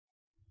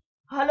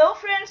Hello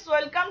friends,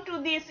 welcome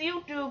to this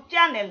YouTube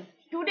channel.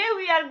 Today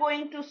we are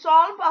going to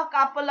solve a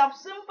couple of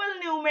simple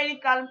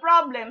numerical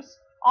problems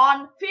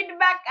on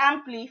feedback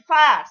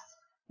amplifiers.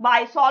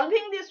 By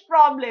solving these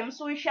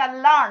problems, we shall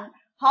learn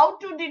how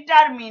to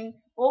determine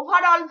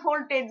overall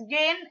voltage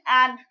gain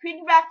and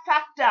feedback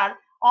factor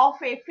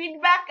of a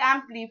feedback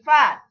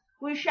amplifier.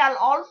 We shall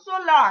also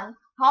learn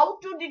how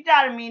to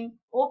determine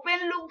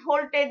open loop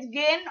voltage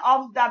gain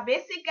of the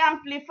basic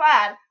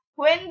amplifier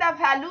when the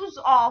values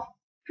of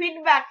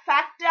feedback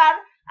factor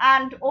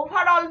and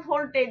overall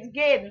voltage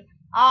gain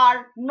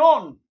are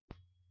known.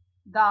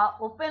 The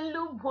open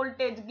loop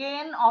voltage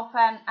gain of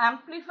an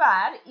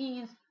amplifier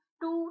is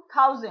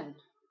 2000.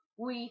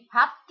 We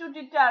have to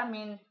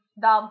determine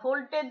the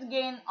voltage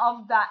gain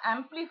of the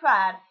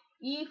amplifier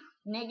if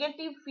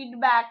negative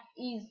feedback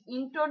is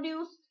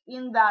introduced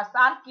in the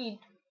circuit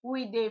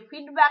with a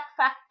feedback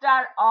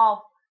factor of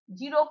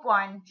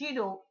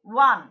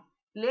 0.01.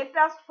 Let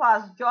us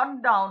first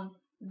jot down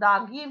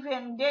the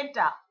given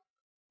data.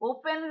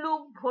 Open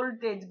loop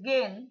voltage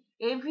gain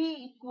AV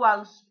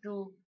equals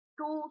to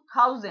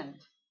 2000.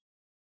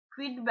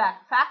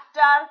 Feedback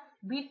factor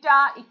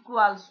beta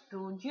equals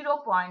to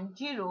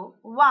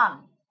 0.01.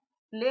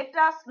 Let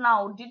us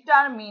now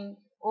determine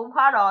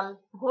overall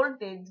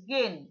voltage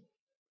gain.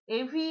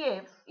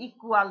 AVF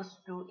equals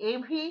to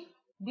AV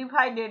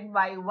divided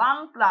by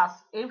 1 plus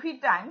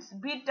AV times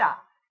beta.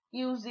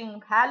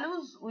 Using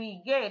values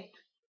we get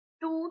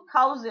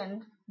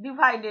 2000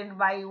 divided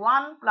by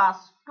 1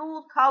 plus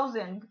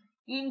 2000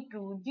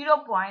 into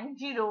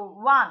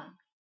 0.01.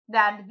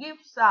 That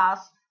gives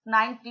us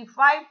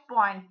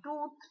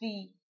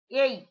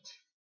 95.238.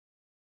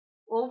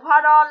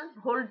 Overall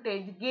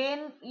voltage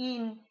gain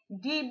in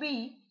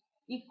dB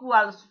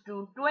equals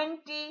to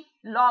 20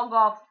 log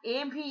of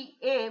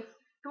AVF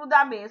to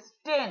the base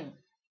 10.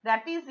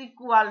 That is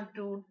equal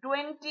to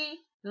 20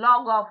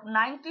 log of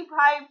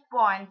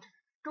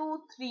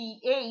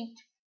 95.238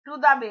 to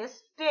the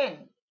base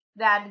 10.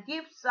 That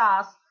gives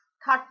us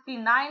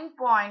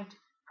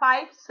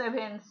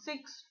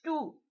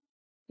 39.5762.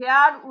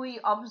 Here we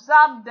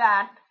observe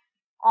that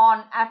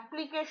on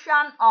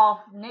application of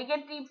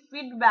negative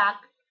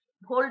feedback,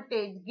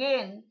 voltage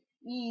gain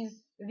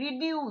is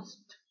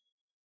reduced.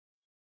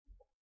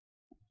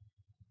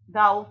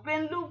 The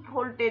open loop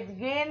voltage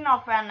gain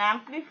of an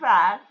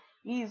amplifier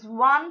is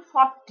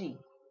 140.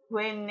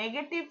 When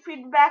negative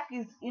feedback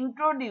is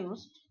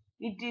introduced,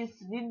 it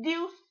is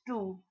reduced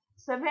to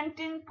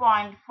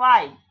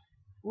 17.5.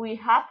 We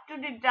have to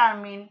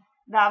determine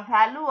the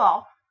value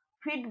of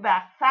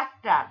feedback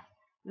factor.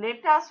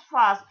 Let us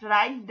first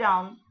write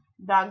down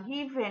the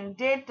given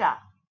data.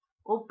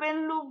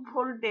 Open loop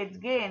voltage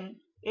gain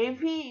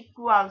AV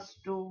equals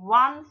to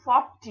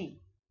 140.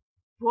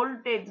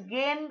 Voltage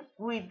gain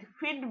with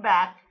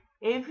feedback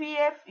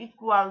AVF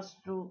equals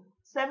to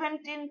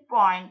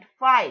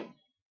 17.5.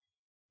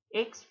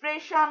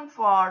 Expression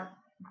for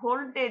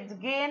voltage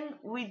gain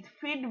with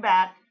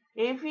feedback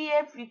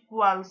AVF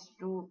equals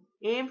to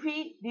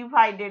AV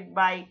divided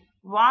by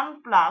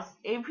 1 plus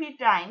AV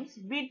times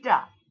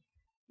beta.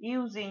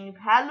 Using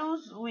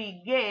values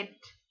we get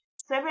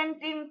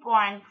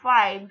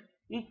 17.5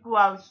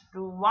 equals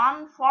to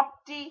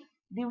 140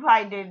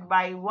 divided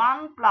by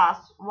 1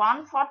 plus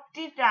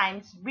 140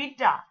 times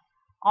beta.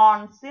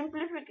 On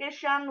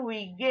simplification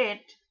we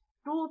get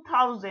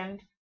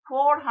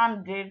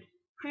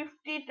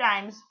 2450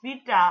 times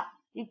beta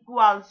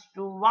equals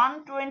to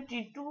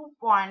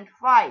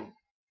 122.5.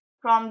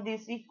 From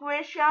this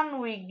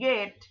equation we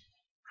get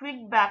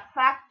feedback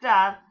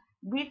factor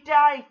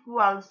beta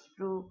equals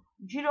to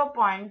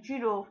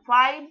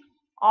 0.05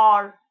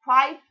 or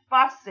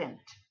 5%.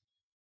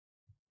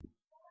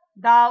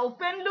 The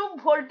open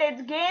loop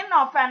voltage gain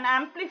of an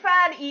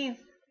amplifier is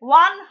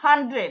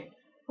 100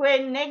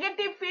 when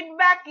negative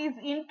feedback is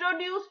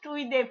introduced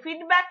with a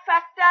feedback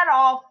factor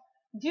of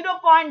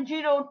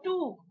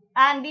 0.02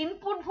 and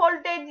input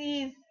voltage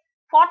is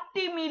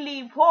 40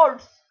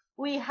 millivolts.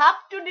 We have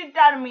to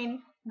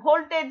determine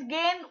voltage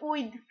gain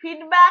with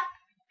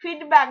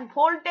feedback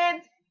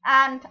voltage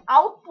and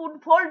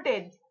output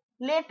voltage.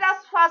 Let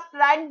us first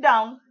write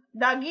down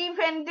the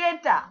given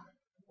data.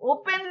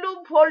 Open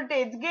loop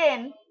voltage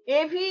gain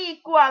AV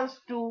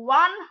equals to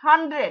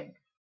 100.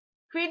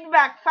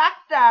 Feedback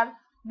factor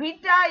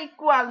beta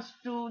equals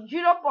to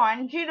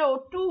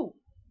 0.02.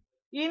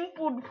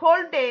 Input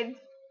voltage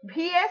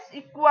Vs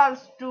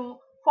equals to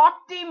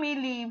 40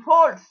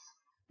 millivolts.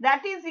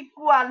 That is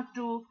equal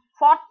to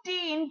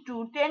 40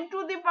 into 10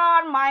 to the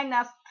power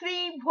minus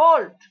 3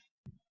 volt.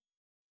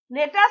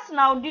 Let us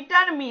now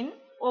determine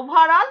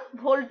overall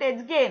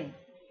voltage gain.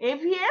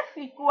 AVF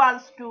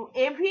equals to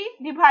AV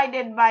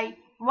divided by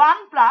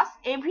 1 plus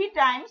AV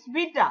times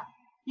beta.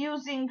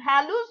 Using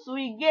values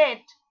we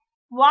get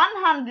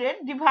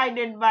 100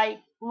 divided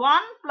by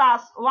 1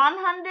 plus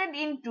 100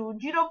 into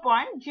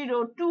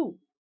 0.02.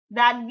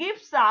 That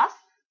gives us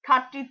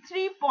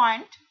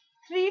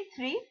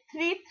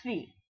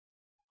 33.3333.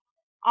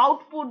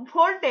 Output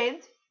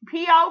voltage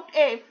Vout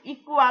F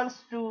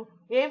equals to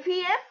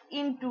AVF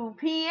into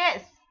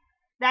Vs.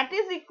 that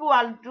is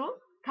equal to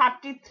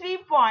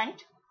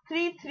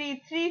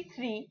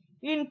 33.3333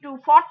 into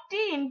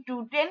 40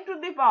 into 10 to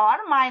the power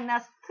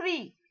minus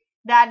 3,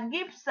 that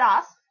gives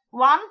us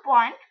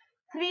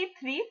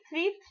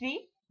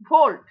 1.3333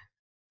 volt.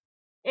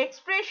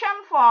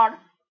 Expression for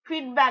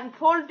feedback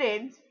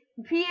voltage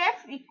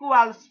Vf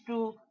equals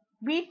to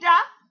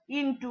beta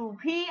into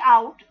V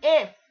out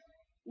F.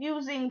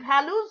 Using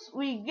values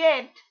we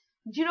get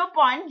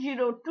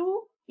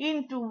 0.02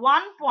 into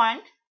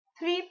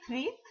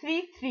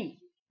 1.3333,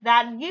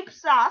 that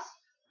gives us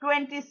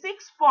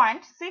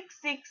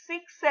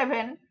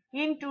 26.6667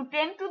 into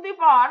 10 to the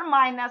power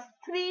minus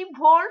 3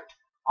 volt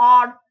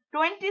or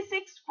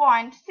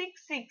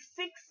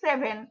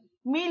 26.6667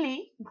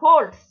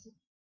 millivolts.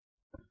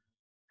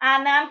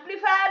 An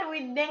amplifier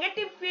with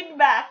negative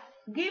feedback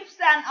gives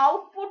an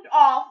output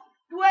of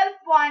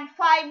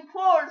 12.5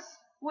 volts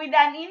with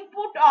an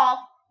input of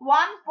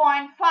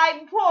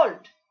 1.5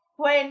 volt.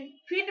 When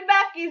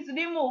feedback is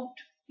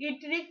removed,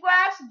 it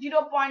requires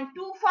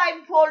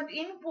 0.25 volt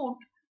input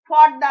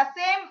for the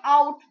same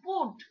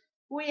output.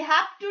 We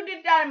have to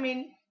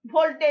determine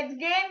voltage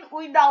gain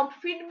without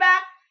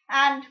feedback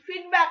and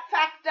feedback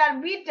factor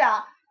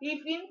beta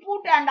if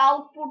input and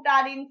output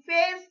are in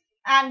phase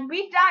and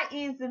beta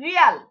is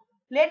real.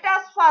 Let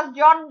us first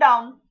jot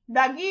down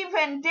the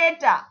given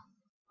data.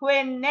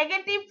 When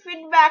negative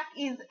feedback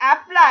is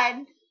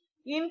applied,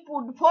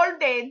 input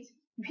voltage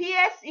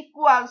Vs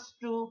equals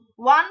to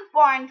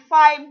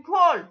 1.5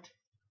 volt.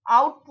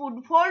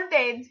 Output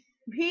voltage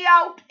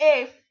Vout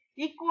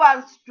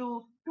equals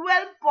to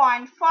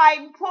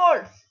 12.5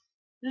 volts.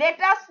 Let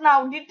us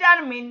now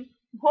determine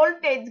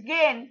voltage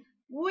gain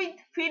with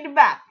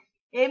feedback.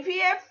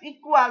 AVF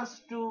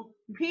equals to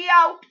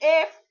Vout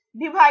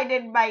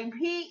divided by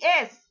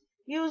Vs.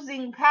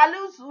 Using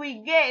values we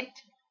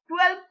get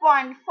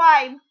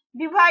 12.5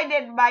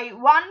 divided by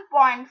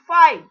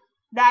 1.5,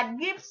 that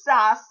gives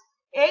us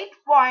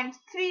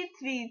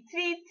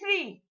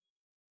 8.3333.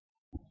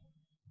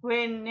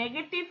 When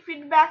negative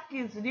feedback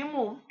is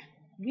removed,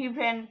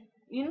 given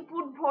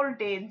input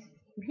voltage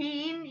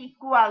Vin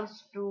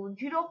equals to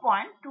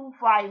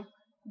 0.25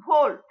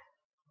 volt.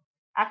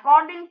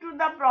 According to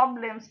the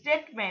problem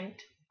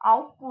statement,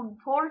 output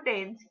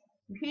voltage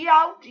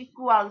Vout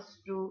equals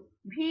to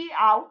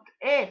Vout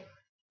F,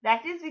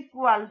 that is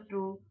equal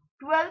to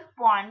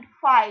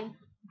 12.5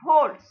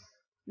 volts.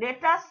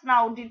 Let us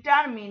now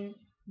determine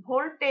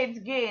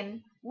voltage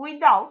gain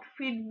without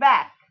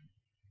feedback.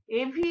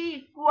 AV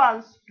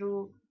equals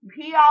to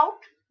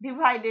Vout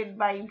divided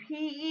by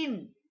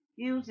Vin.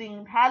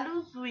 Using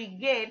values we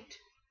get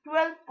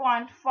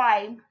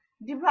 12.5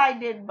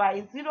 divided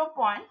by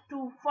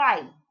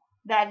 0.25,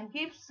 that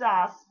gives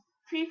us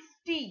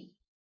 50.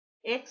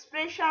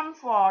 Expression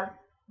for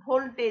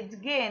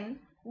voltage gain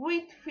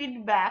with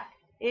feedback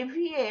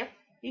AVF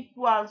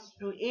equals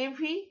to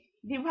AV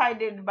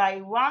divided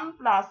by 1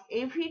 plus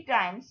AV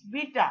times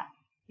beta.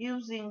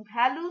 Using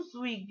values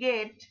we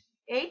get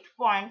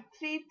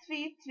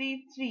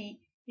 8.3333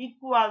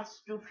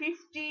 equals to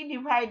 50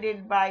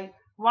 divided by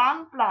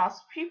 1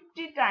 plus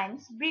 50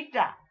 times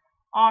beta.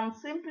 On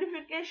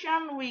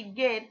simplification we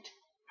get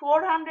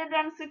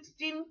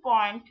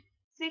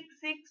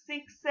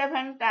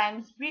 416.6667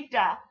 times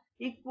beta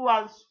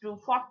equals to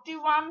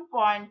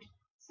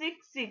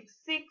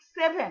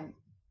 41.6667.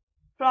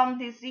 From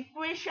this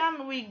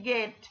equation we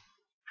get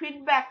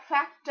feedback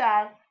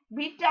factor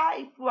beta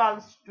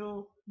equals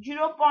to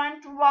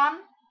 0.1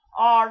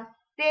 or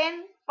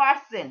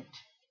 10%.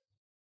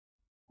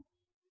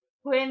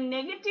 When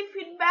negative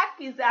feedback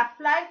is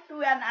applied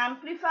to an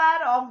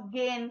amplifier of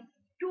gain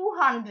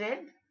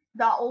 200,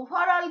 the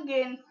overall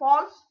gain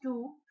falls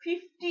to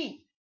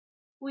 50.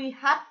 We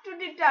have to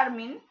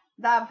determine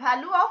the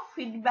value of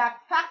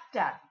feedback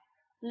factor.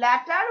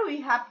 Later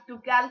we have to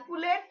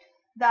calculate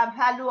the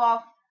value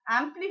of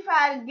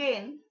amplifier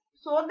gain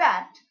so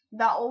that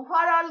the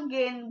overall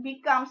gain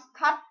becomes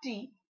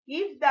 30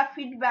 if the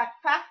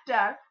feedback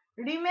factor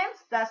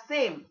remains the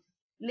same.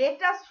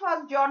 Let us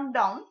first jot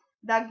down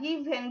the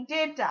given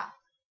data.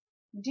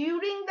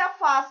 During the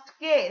first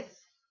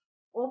case,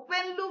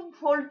 open loop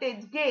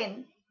voltage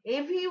gain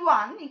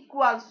AV1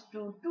 equals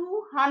to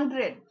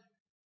 200.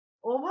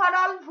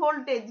 Overall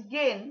voltage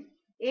gain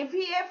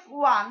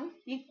AVF1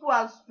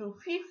 equals to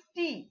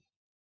 50.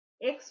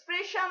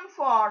 Expression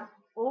for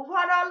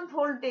overall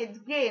voltage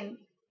gain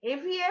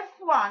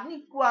AVF1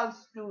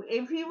 equals to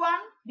AV1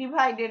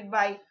 divided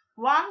by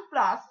 1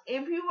 plus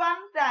AV1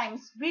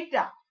 times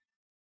beta.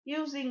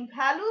 Using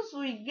values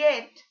we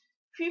get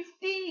 50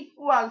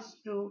 equals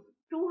to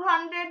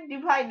 200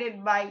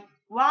 divided by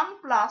 1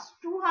 plus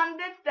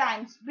 200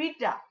 times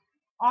beta.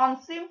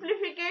 On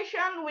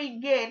simplification we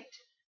get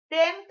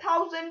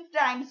 10,000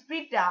 times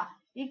beta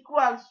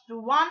equals to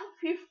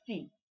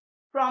 150.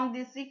 From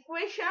this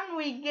equation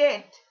we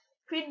get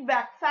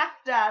feedback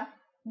factor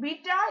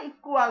beta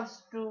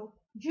equals to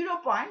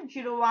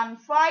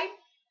 0.015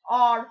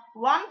 or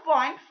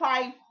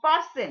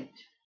 1.5%.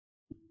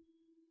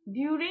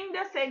 During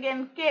the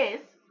second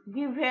case,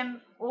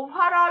 given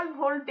overall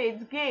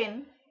voltage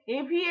gain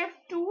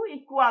AVF2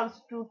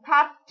 equals to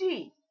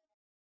 30.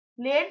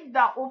 Let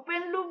the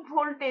open loop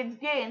voltage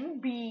gain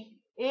be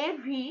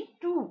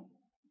AV2.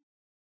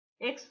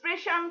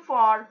 Expression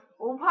for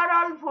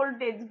overall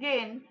voltage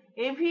gain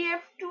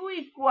AVF2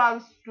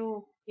 equals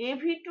to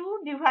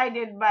AV2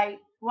 divided by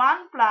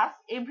 1 plus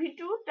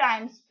AV2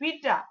 times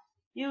beta.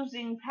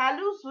 Using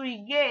values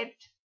we get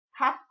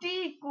 30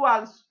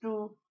 equals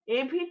to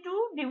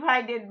AV2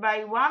 divided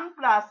by 1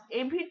 plus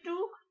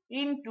AV2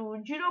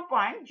 into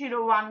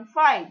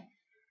 0.015.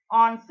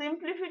 On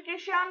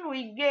simplification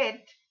we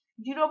get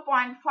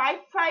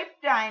 0.55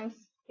 times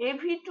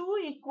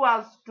AV2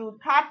 equals to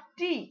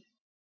 30.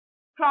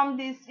 From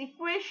this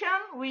equation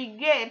we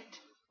get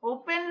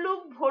open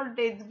loop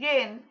voltage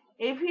gain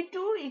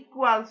AV2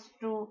 equals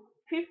to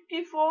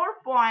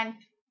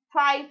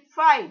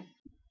 54.55.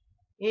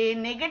 A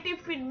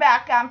negative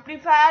feedback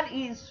amplifier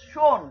is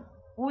shown.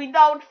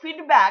 Without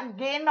feedback,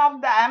 gain of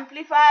the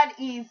amplifier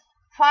is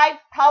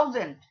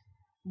 5000.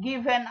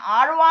 Given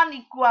R1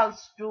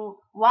 equals to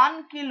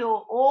 1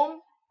 kilo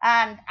ohm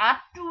and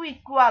R2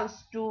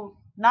 equals to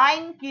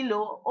 9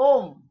 kilo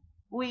ohm,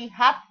 we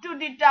have to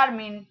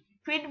determine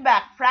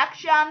feedback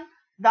fraction,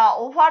 the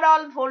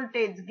overall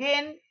voltage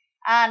gain,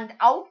 and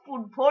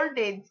output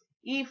voltage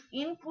if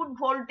input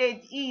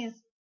voltage is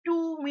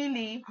 2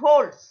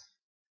 millivolts.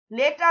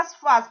 Let us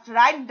first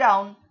write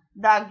down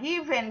the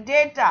given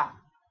data.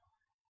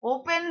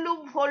 Open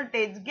loop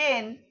voltage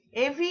gain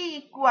AV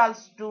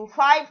equals to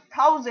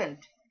 5000.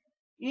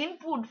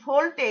 Input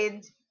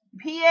voltage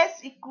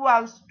Vs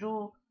equals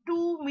to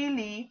 2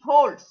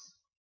 millivolts.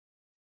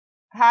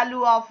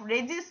 Value of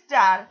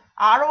resistor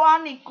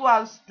R1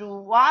 equals to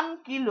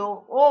 1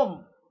 kilo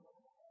ohm.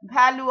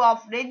 Value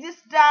of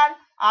resistor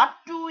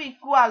R2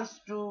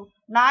 equals to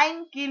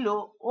 9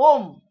 kilo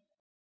ohm.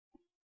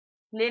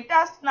 Let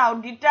us now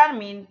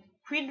determine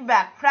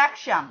feedback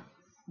fraction.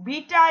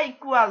 Beta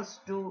equals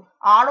to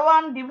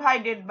R1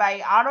 divided by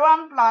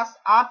R1 plus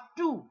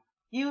R2.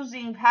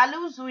 Using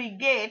values we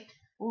get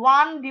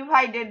 1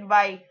 divided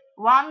by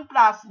 1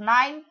 plus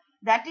 9,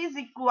 that is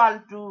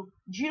equal to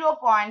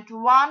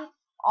 0.1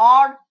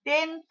 or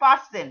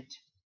 10%.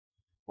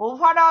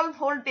 Overall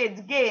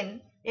voltage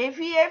gain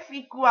AVF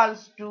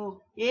equals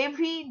to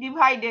AV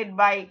divided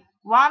by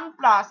 1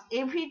 plus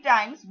AV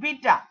times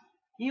beta.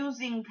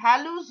 Using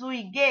values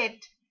we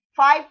get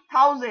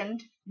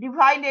 5000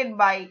 divided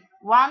by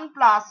 1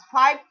 plus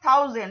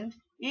 5000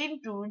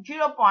 into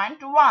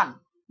 0.1.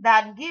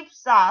 That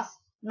gives us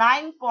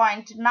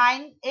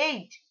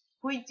 9.98,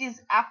 which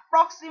is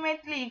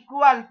approximately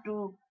equal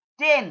to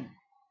 10.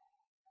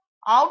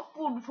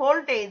 Output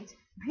voltage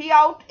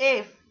Vout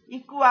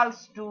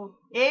equals to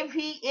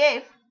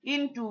AVF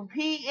into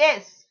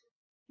Vs.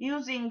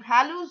 Using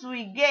values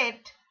we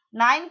get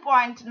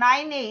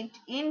 9.98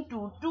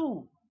 into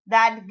 2.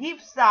 That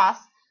gives us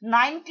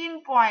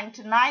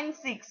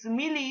 19.96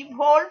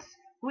 millivolts,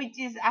 which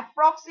is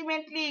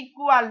approximately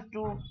equal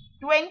to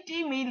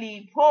 20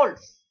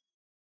 millivolts.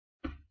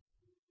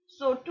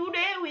 So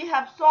today we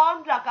have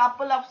solved a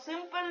couple of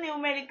simple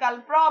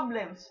numerical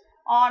problems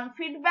on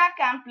feedback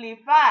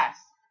amplifiers.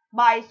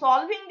 By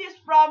solving these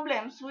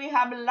problems, we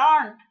have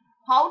learned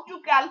how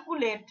to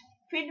calculate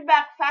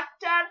feedback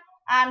factor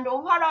and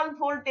overall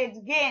voltage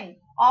gain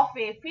of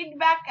a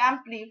feedback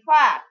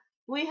amplifier.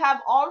 We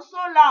have also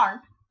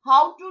learned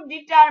how to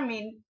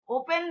determine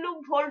open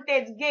loop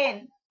voltage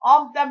gain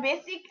of the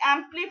basic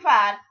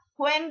amplifier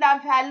when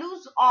the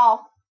values of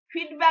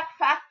feedback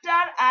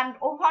factor and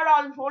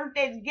overall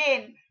voltage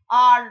gain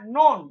are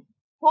known.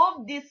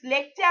 Hope this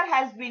lecture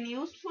has been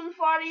useful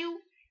for you.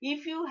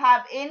 If you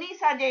have any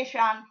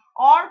suggestion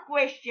or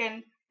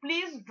question,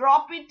 please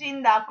drop it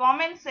in the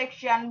comment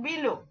section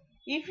below.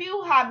 If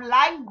you have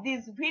liked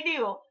this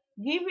video,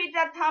 give it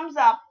a thumbs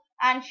up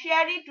and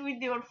share it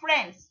with your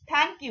friends.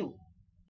 Thank you.